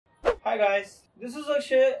Hi guys, this is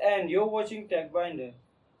Akshay and you're watching Tech Binder.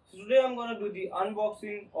 So today I'm gonna do the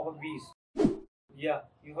unboxing of a beast. Yeah,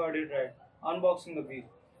 you heard it right. Unboxing the beast.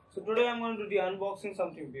 So today I'm gonna do the unboxing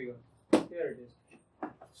something bigger. Here it is.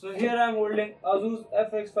 So here I'm holding Asus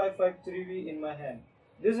FX553v in my hand.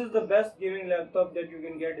 This is the best gaming laptop that you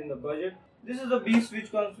can get in the budget. This is the beast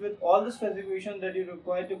which comes with all the specifications that you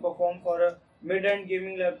require to perform for a mid-end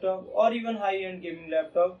gaming laptop or even high-end gaming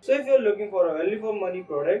laptop. So if you're looking for a value for money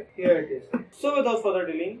product, here it is. So without further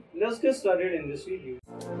delay, let's get started in this video.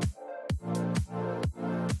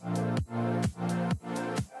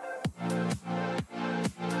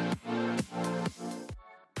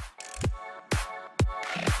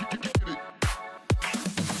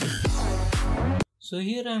 So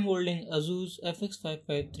here I am holding Asus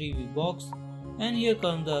FX553v box, and here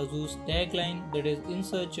comes the Asus tagline, that is in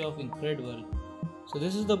search of incredible. So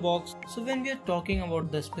this is the box. So when we are talking about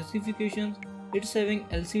the specifications, it's having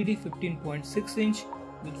LCD 15.6 inch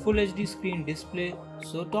with full HD screen display.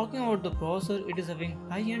 So talking about the processor, it is having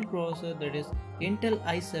high-end processor, that is Intel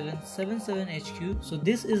i7-77HQ. So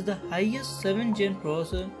this is the highest 7th gen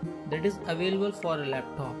processor that is available for a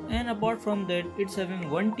laptop, and apart from that, it's having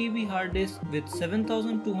 1 TB hard disk with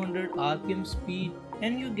 7200 RPM speed,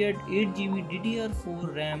 and you get 8 GB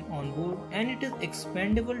DDR4 RAM on board, and it is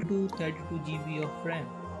expandable to 32 GB of RAM.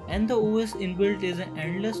 And the OS inbuilt is an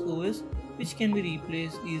endless OS which can be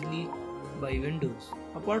replaced easily by Windows.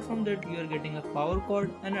 Apart from that, you are getting a power cord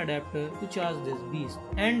and adapter to charge this beast,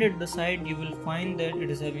 and at the side you will find that it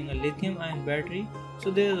is having a lithium ion battery, so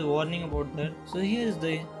there is a warning about that. So here is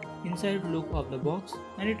the inside look of the box,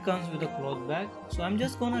 and it comes with a cloth bag. So I'm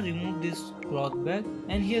just gonna remove this cloth bag,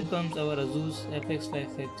 and here comes our Asus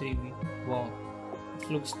FX553v. Wow,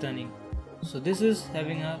 it looks stunning. So this is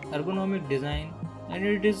having a ergonomic design, and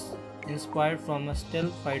it is inspired from a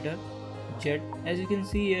stealth fighter jet. As you can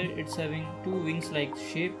see here, it's having two wings like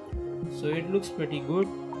shape, so it looks pretty good.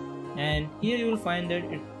 And here you will find that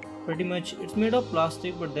it's made of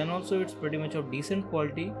plastic, but then also it's pretty much of decent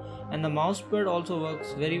quality, and the mouse pad also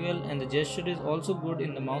works very well, and the gesture is also good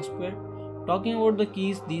in the mouse pad. Talking about the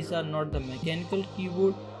keys, these are not the mechanical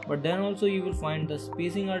keyboard, but then also you will find the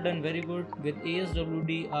spacing are done very good, with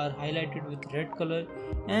ASWD are highlighted with red color,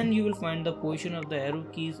 and you will find the position of the arrow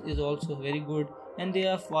keys is also very good, and they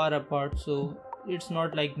are far apart, so it's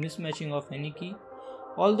not like mismatching of any key.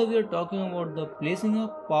 Although we are talking about the placing a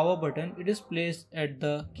power button, it is placed at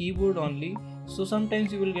the keyboard only, so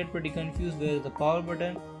sometimes you will get pretty confused where is the power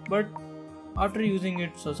button, but after using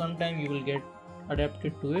it, so sometimes you will get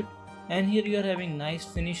adapted to it. And here you are having nice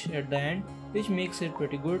finish at the end, which makes it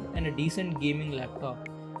pretty good and a decent gaming laptop.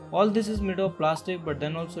 All this is made of plastic, but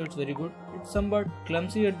then also it's very good. It's somewhat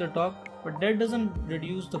clumsy at the top, but that doesn't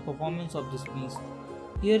reduce the performance of this beast.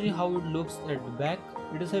 Here is how it looks at the back.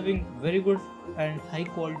 It is having very good and high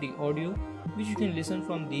quality audio, which you can listen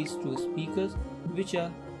from these two speakers, which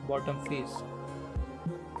are bottom face.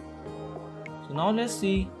 So now let's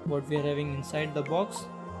see what we are having inside the box.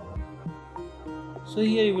 So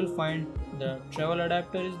here you will find the travel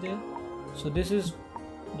adapter is there. So this is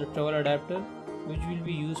the travel adapter which will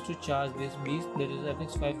be used to charge this beast, that is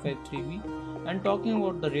FX553v. And talking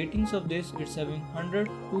about the ratings of this, it's having 100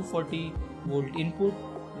 to 40 volt input.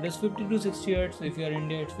 It is 50 to 60 Hz, if you are in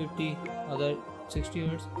India it's 50, other 60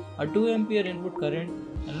 Hz, a 2 ampere input current,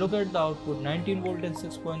 and look at the output, 19 volt and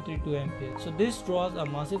 6.32 ampere. So this draws a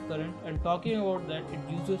massive current, and talking about that, it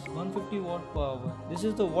uses 150 watt per hour. This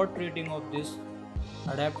is the watt rating of this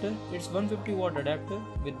adapter. It's 150 watt adapter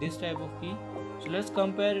with this type of key. So let's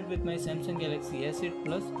compare it with my Samsung Galaxy S8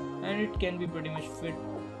 Plus, and it can be pretty much fit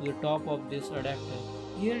to the top of this adapter.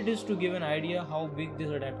 Here it is to give an idea how big this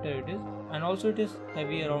adapter it is, and also it is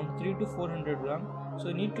heavy, around 3 to 400 gram, so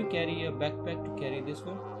you need to carry a backpack to carry this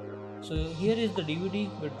one. So here is the DVD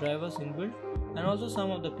with drivers inbuilt, and also some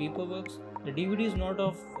of the paperwork. The DVD is not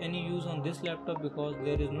of any use on this laptop because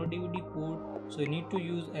there is no DVD port, so you need to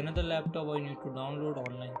use another laptop or you need to download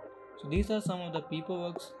online. So these are some of the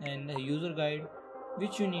paperwork and a user guide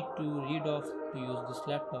which you need to read off to use this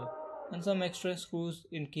laptop, and some extra screws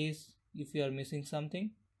in case if you are missing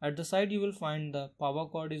something. At the side you will find the power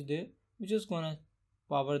cord is there, which is gonna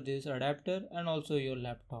power this adapter and also your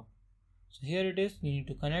laptop. So here it is, you need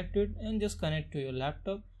to connect it and just connect to your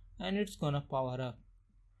laptop, and it's gonna power up.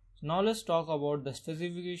 So now let's talk about the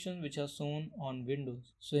specifications which are shown on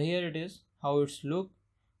Windows. So here it is how it's look,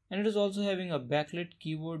 and it is also having a backlit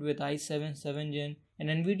keyboard with i7 7th gen and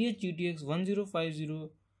NVIDIA GTX 1050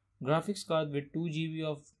 graphics card with 2 GB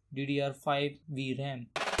of DDR5 VRAM.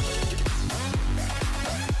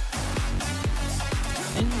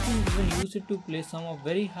 And you can even use it to play some of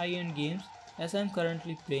very high-end games as I am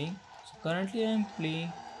currently playing. Currently I am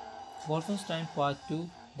playing Wolfenstein Part 2,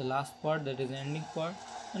 the last part, that is the ending part,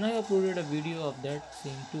 and I uploaded a video of that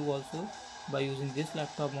same 2 also by using this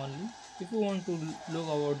laptop only. If you want to look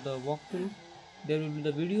about the walkthrough, there will be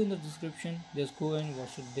the video in the description, just go and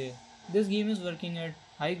watch it there. This game is working at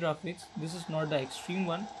high graphics. This is not the extreme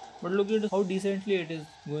one, but look at how decently it is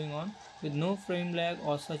going on with no frame lag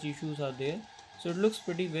or such issues are there. So it looks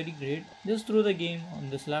pretty very great. Just throw the game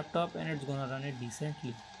on this laptop and it's gonna run it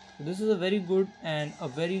decently. So this is a very good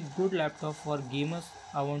laptop for gamers,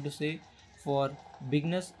 I want to say, for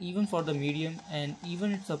beginners, even for the medium, and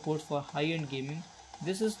even it supports for high-end gaming.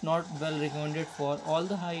 This is not well recommended for all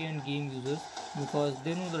the high-end game users because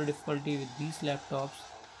they know the difficulty with these laptops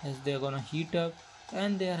as they are gonna heat up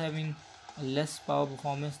and they are having a less power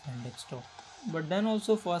performance than desktop. But then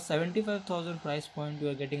also for 75,000 price point you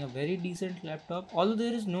are getting a very decent laptop, although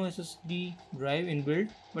there is no SSD drive inbuilt,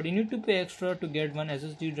 but you need to pay extra to get one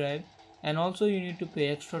SSD drive, and also you need to pay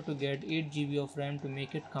extra to get 8 GB of RAM to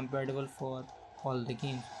make it compatible for all the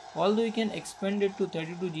games. Although you can expand it to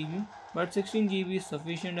 32 GB, but 16 GB is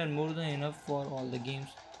sufficient and more than enough for all the games,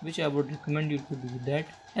 which I would recommend you to do that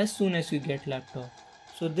as soon as you get laptop.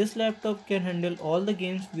 So this laptop can handle all the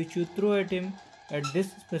games which you throw at him at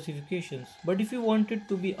this specifications. But if you want it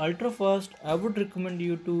to be ultra fast, I would recommend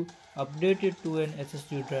you to update it to an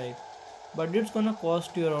SSD drive. But it's gonna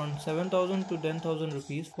cost you around 7,000 to 10,000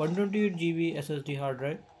 rupees, 128 GB SSD hard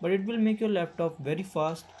drive. But it will make your laptop very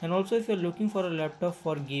fast, and also if you're looking for a laptop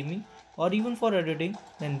for gaming or even for editing,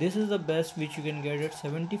 then this is the best which you can get at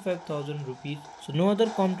 75,000 rupees. So no other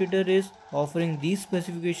competitor is offering these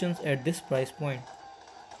specifications at this price point.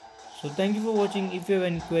 So thank you for watching. If you have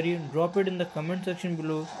any query, drop it in the comment section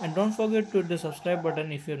below, and don't forget to hit the subscribe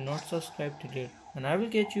button if you are not subscribed to it. And I will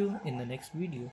catch you in the next video.